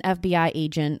cops and FBI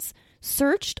agents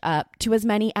searched up to as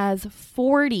many as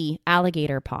 40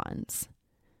 alligator ponds.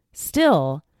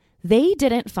 Still, they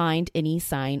didn't find any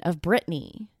sign of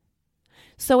Brittany.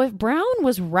 So if Brown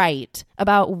was right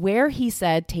about where he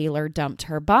said Taylor dumped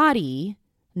her body,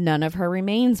 none of her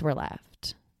remains were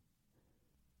left.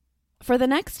 For the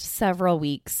next several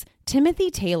weeks, Timothy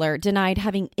Taylor denied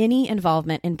having any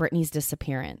involvement in Brittany's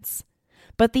disappearance.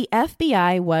 But the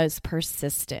FBI was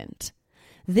persistent.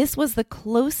 This was the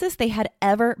closest they had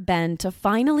ever been to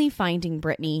finally finding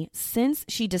Brittany since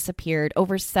she disappeared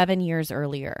over 7 years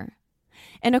earlier.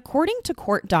 And according to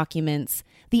court documents,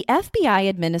 the FBI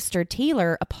administered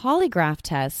Taylor a polygraph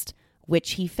test,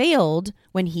 which he failed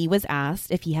when he was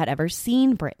asked if he had ever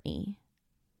seen Brittany.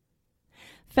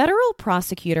 Federal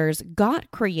prosecutors got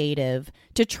creative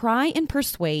to try and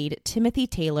persuade Timothy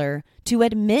Taylor to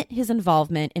admit his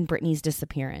involvement in Brittany's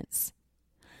disappearance.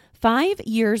 5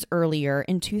 years earlier,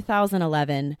 in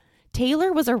 2011,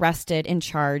 Taylor was arrested and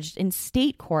charged in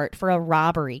state court for a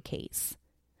robbery case.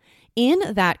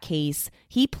 In that case,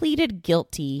 he pleaded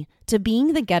guilty to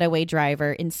being the getaway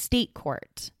driver in state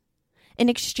court. In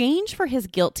exchange for his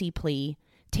guilty plea,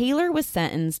 Taylor was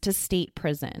sentenced to state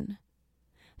prison.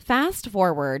 Fast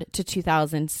forward to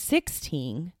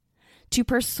 2016, to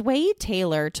persuade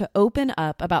Taylor to open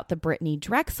up about the Brittany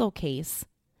Drexel case,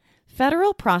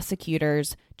 federal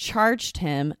prosecutors charged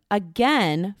him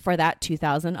again for that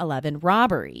 2011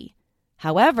 robbery.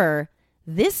 However,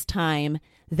 this time,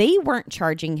 they weren't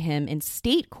charging him in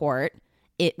state court.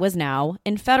 It was now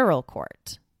in federal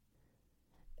court.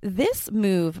 This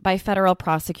move by federal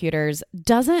prosecutors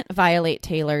doesn't violate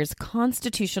Taylor's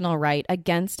constitutional right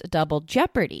against double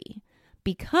jeopardy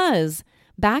because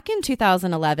back in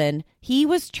 2011, he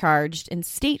was charged in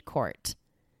state court.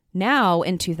 Now,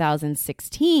 in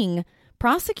 2016,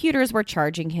 prosecutors were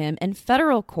charging him in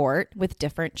federal court with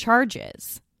different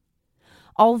charges.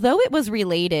 Although it was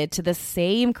related to the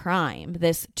same crime,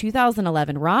 this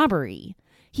 2011 robbery,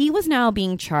 he was now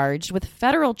being charged with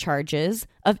federal charges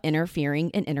of interfering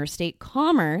in interstate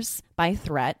commerce by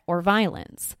threat or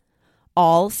violence,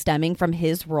 all stemming from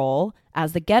his role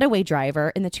as the getaway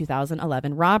driver in the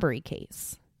 2011 robbery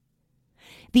case.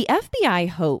 The FBI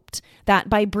hoped that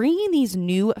by bringing these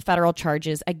new federal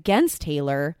charges against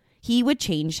Taylor, he would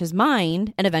change his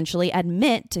mind and eventually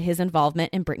admit to his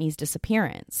involvement in Brittany's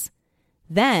disappearance.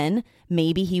 Then,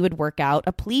 maybe he would work out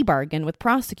a plea bargain with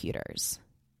prosecutors.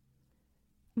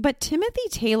 But Timothy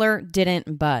Taylor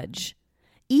didn't budge.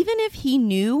 Even if he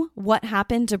knew what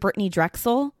happened to Brittany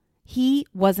Drexel, he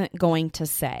wasn't going to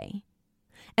say.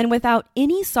 And without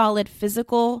any solid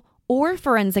physical or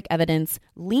forensic evidence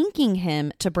linking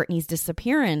him to Brittany's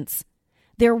disappearance,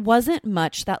 there wasn't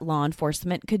much that law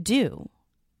enforcement could do.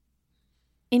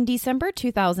 In December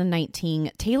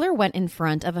 2019, Taylor went in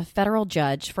front of a federal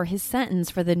judge for his sentence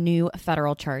for the new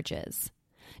federal charges.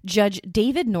 Judge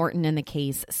David Norton in the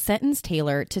case sentenced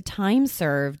Taylor to time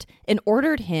served and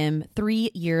ordered him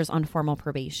 3 years on formal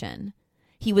probation.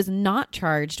 He was not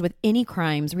charged with any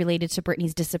crimes related to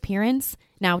Brittany's disappearance,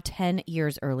 now 10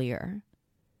 years earlier.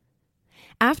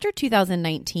 After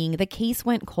 2019, the case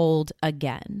went cold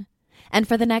again. And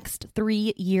for the next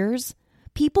 3 years,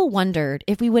 people wondered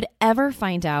if we would ever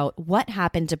find out what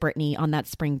happened to Brittany on that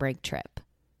spring break trip.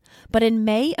 But in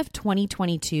May of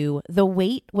 2022, the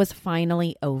wait was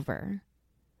finally over.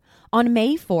 On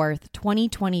May 4th,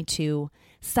 2022,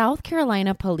 South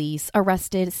Carolina police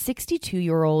arrested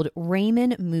 62-year-old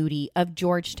Raymond Moody of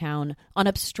Georgetown on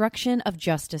obstruction of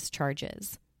justice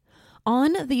charges.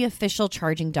 On the official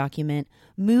charging document,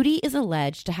 Moody is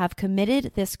alleged to have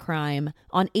committed this crime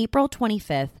on April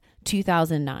 25th,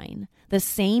 2009, the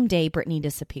same day Brittany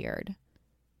disappeared.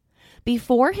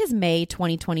 Before his May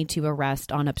 2022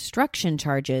 arrest on obstruction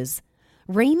charges,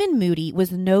 Raymond Moody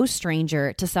was no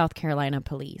stranger to South Carolina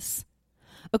police.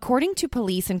 According to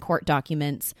police and court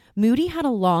documents, Moody had a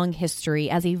long history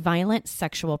as a violent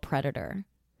sexual predator.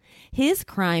 His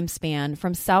crime spanned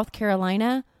from South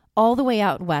Carolina all the way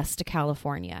out west to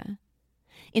California.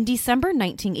 In December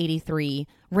 1983,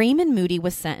 Raymond Moody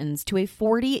was sentenced to a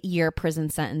 40-year prison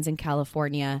sentence in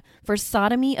California for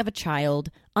sodomy of a child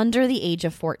under the age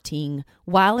of 14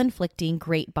 while inflicting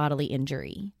great bodily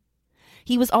injury.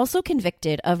 He was also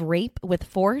convicted of rape with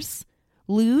force,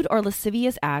 lewd or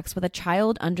lascivious acts with a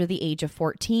child under the age of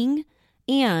 14,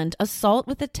 and assault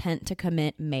with intent to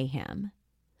commit mayhem.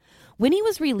 When he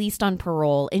was released on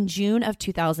parole in June of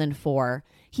 2004,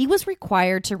 he was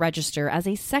required to register as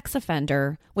a sex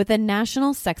offender with the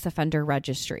National Sex Offender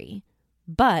Registry,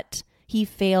 but he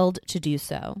failed to do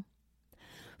so.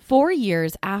 4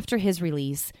 years after his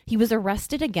release, he was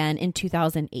arrested again in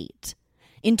 2008.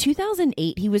 In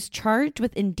 2008, he was charged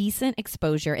with indecent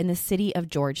exposure in the city of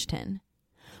Georgetown.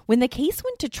 When the case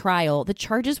went to trial, the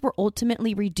charges were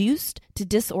ultimately reduced to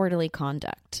disorderly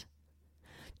conduct.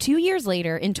 2 years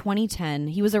later, in 2010,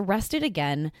 he was arrested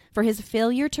again for his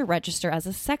failure to register as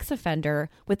a sex offender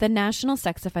with the National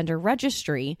Sex Offender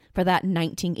Registry for that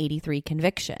 1983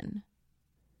 conviction.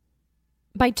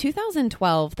 By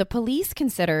 2012, the police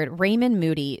considered Raymond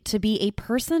Moody to be a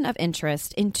person of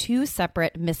interest in two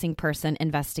separate missing person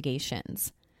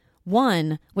investigations.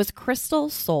 One was Crystal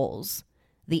Soules.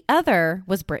 The other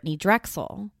was Brittany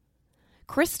Drexel.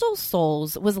 Crystal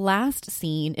Soules was last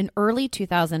seen in early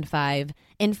 2005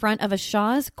 in front of a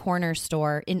Shaw's Corner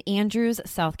store in Andrews,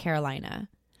 South Carolina,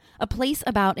 a place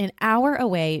about an hour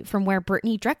away from where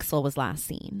Brittany Drexel was last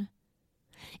seen.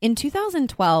 In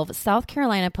 2012, South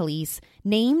Carolina police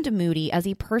named Moody as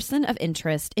a person of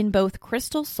interest in both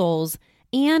Crystal Soules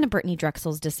and Brittany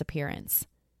Drexel's disappearance.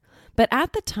 But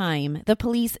at the time, the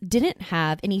police didn't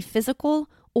have any physical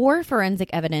or forensic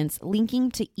evidence linking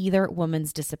to either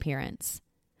woman's disappearance.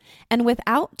 And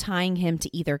without tying him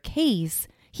to either case,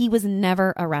 he was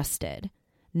never arrested,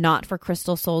 not for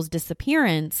Crystal Soules'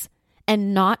 disappearance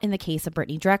and not in the case of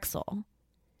Brittany Drexel.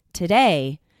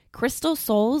 Today, Crystal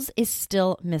Soules is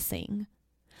still missing.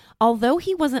 Although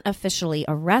he wasn't officially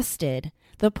arrested,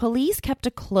 the police kept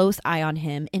a close eye on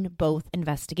him in both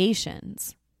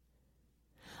investigations.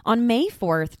 On May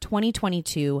 4th,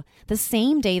 2022, the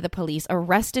same day the police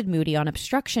arrested Moody on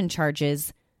obstruction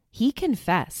charges, he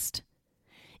confessed.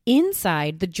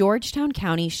 Inside the Georgetown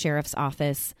County Sheriff's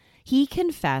Office, he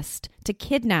confessed to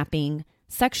kidnapping,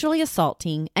 sexually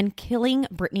assaulting, and killing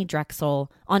Brittany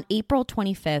Drexel on April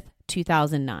 25th,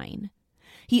 2009.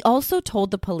 He also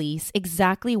told the police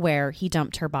exactly where he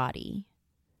dumped her body.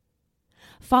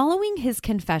 Following his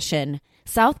confession,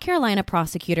 South Carolina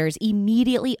prosecutors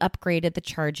immediately upgraded the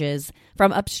charges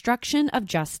from obstruction of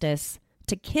justice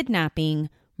to kidnapping,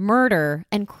 murder,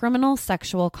 and criminal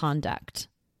sexual conduct.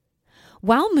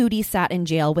 While Moody sat in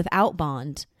jail without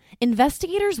bond,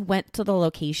 investigators went to the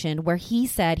location where he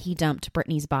said he dumped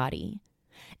Brittany's body.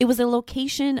 It was a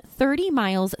location 30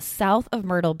 miles south of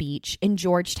Myrtle Beach in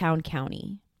Georgetown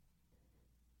County.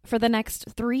 For the next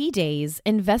 3 days,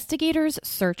 investigators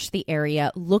searched the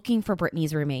area looking for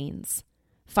Brittany's remains.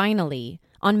 Finally,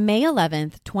 on May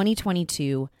 11th,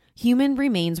 2022, human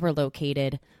remains were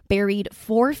located, buried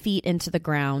 4 feet into the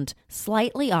ground,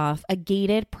 slightly off a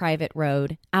gated private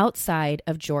road outside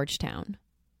of Georgetown.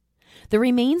 The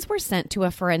remains were sent to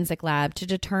a forensic lab to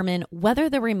determine whether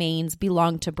the remains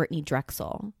belonged to Brittany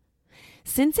Drexel.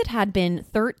 Since it had been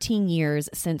 13 years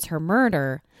since her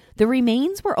murder, the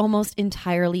remains were almost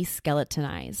entirely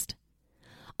skeletonized.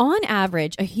 On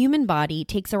average, a human body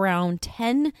takes around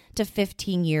 10 to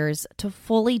 15 years to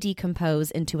fully decompose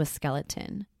into a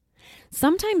skeleton.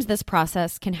 Sometimes this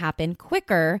process can happen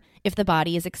quicker if the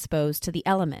body is exposed to the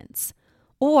elements,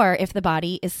 or if the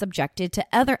body is subjected to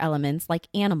other elements like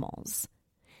animals.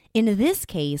 In this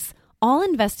case, all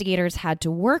investigators had to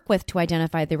work with to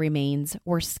identify the remains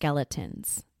were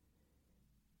skeletons.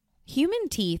 Human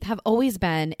teeth have always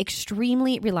been an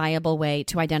extremely reliable way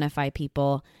to identify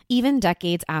people, even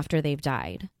decades after they've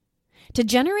died. To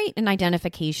generate an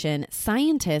identification,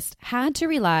 scientists had to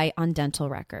rely on dental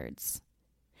records.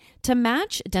 To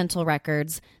match dental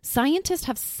records, scientists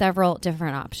have several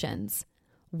different options.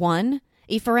 1,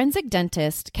 a forensic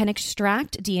dentist can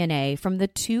extract DNA from the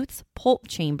tooth's pulp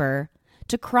chamber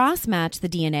to cross-match the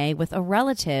DNA with a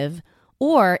relative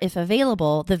or, if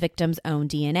available, the victim's own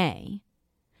DNA.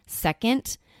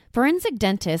 Second, forensic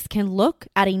dentists can look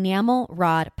at enamel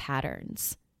rod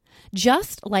patterns.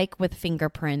 Just like with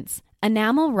fingerprints,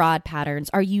 enamel rod patterns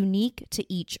are unique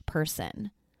to each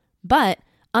person. But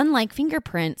unlike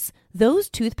fingerprints, those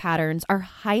tooth patterns are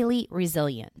highly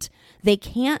resilient. They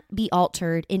can't be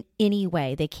altered in any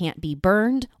way. They can't be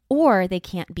burned or they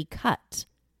can't be cut.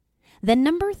 Then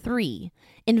number 3,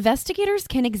 investigators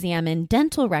can examine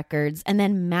dental records and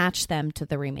then match them to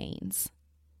the remains.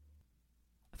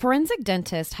 Forensic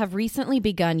dentists have recently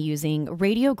begun using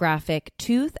radiographic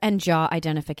tooth and jaw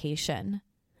identification.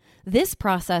 This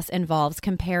process involves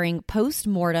comparing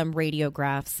post-mortem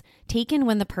radiographs taken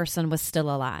when the person was still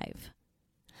alive.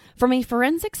 From a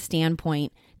forensic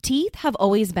standpoint, teeth have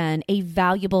always been a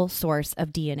valuable source of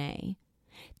DNA.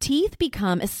 Teeth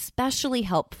become especially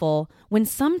helpful when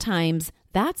sometimes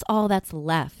that's all that's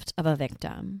left of a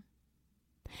victim.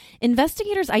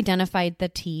 Investigators identified the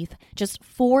teeth just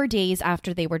 4 days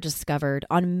after they were discovered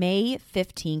on May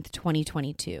 15,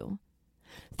 2022.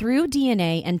 Through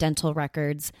DNA and dental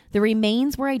records, the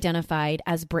remains were identified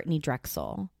as Brittany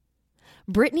Drexel.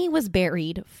 Brittany was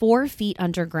buried 4 feet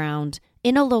underground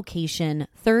in a location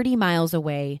 30 miles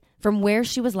away from where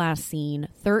she was last seen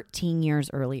 13 years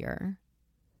earlier.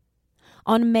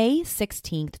 On May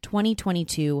 16,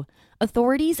 2022,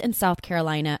 authorities in South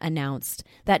Carolina announced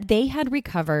that they had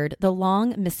recovered the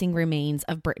long missing remains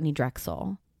of Brittany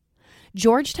Drexel.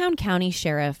 Georgetown County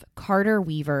Sheriff Carter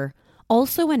Weaver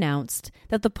also announced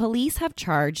that the police have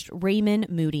charged Raymond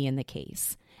Moody in the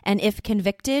case, and if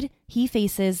convicted, he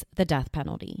faces the death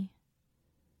penalty.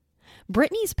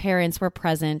 Brittany's parents were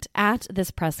present at this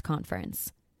press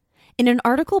conference. In an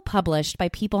article published by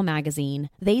People magazine,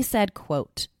 they said,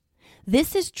 quote,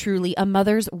 "This is truly a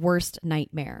mother's worst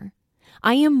nightmare.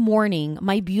 I am mourning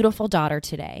my beautiful daughter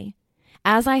today,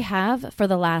 as I have for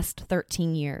the last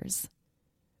 13 years.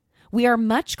 We are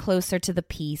much closer to the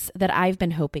peace that I've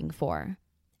been hoping for."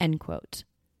 End quote.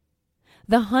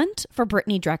 The hunt for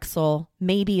Brittany Drexel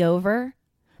may be over,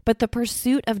 but the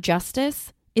pursuit of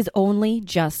justice is only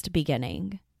just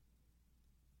beginning.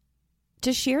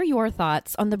 To share your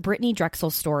thoughts on the Brittany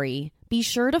Drexel story, be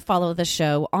sure to follow the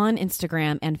show on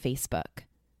Instagram and Facebook.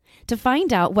 To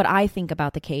find out what I think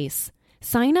about the case,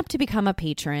 sign up to become a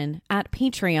patron at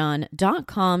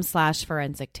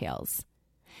patreon.com/forensictales.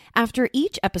 After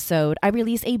each episode, I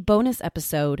release a bonus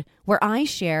episode where I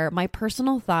share my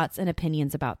personal thoughts and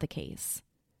opinions about the case.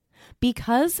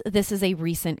 Because this is a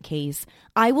recent case,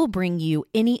 I will bring you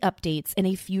any updates in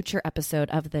a future episode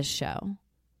of this show.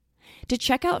 To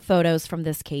check out photos from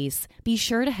this case, be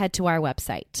sure to head to our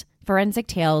website,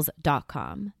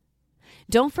 forensictales.com.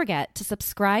 Don't forget to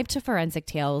subscribe to Forensic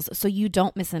Tales so you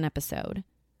don't miss an episode.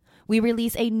 We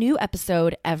release a new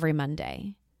episode every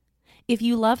Monday. If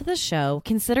you love the show,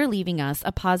 consider leaving us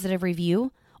a positive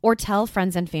review or tell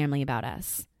friends and family about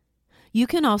us. You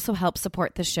can also help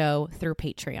support the show through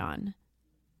Patreon.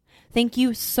 Thank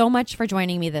you so much for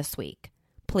joining me this week.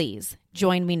 Please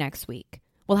join me next week.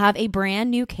 We'll have a brand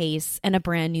new case and a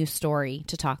brand new story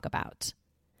to talk about.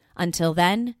 Until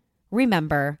then,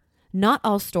 remember, not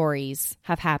all stories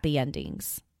have happy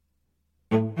endings.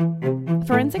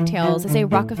 Forensic Tales is a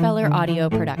Rockefeller audio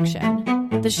production.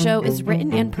 The show is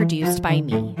written and produced by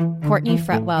me, Courtney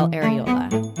Fretwell Areola.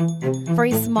 For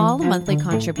a small monthly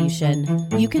contribution,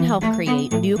 you can help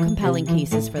create new compelling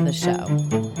cases for the show,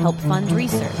 help fund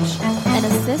research, and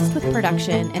assist with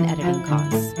production and editing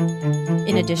costs.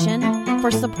 In addition,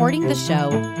 for supporting the show,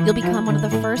 you'll become one of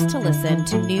the first to listen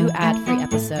to new ad-free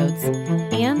episodes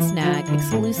and snag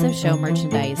exclusive show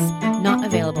merchandise not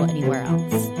available anywhere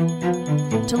else.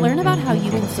 To learn about how you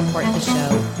can support the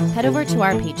show, head over to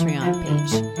our Patreon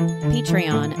page,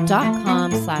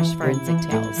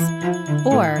 patreon.com/forensictales,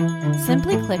 or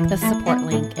simply click the support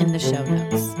link in the show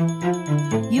notes.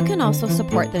 You can also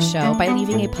support the show by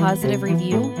leaving a positive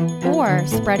review or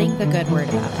spreading the good word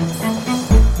about us.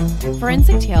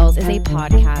 Forensic Tales is a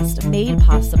podcast made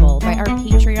possible by our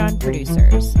Patreon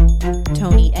producers,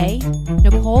 Tony A.,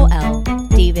 Nicole L.,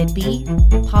 David B.,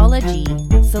 Paula G.,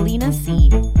 Selena C.,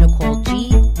 Nicole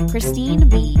G., Christine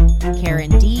B.,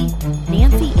 Karen D.,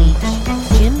 Nancy H.,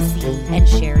 Jim C., and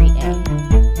Sherry A.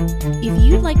 If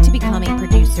you'd like to become a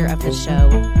producer of the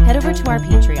show, head over to our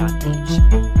Patreon page,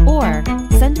 or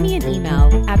send me an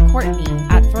email at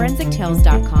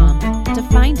courtney@forensictales.com to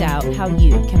find out how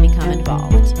you can become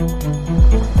involved.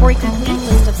 For a complete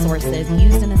list of sources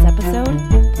used in this episode,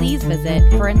 please visit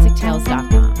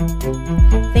forensictales.com.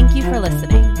 Thank you for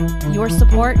listening. Your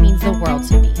support means the world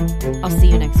to me. I'll see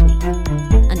you next week.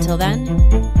 Until then,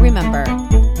 remember,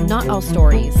 not all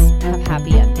stories have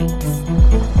happy endings.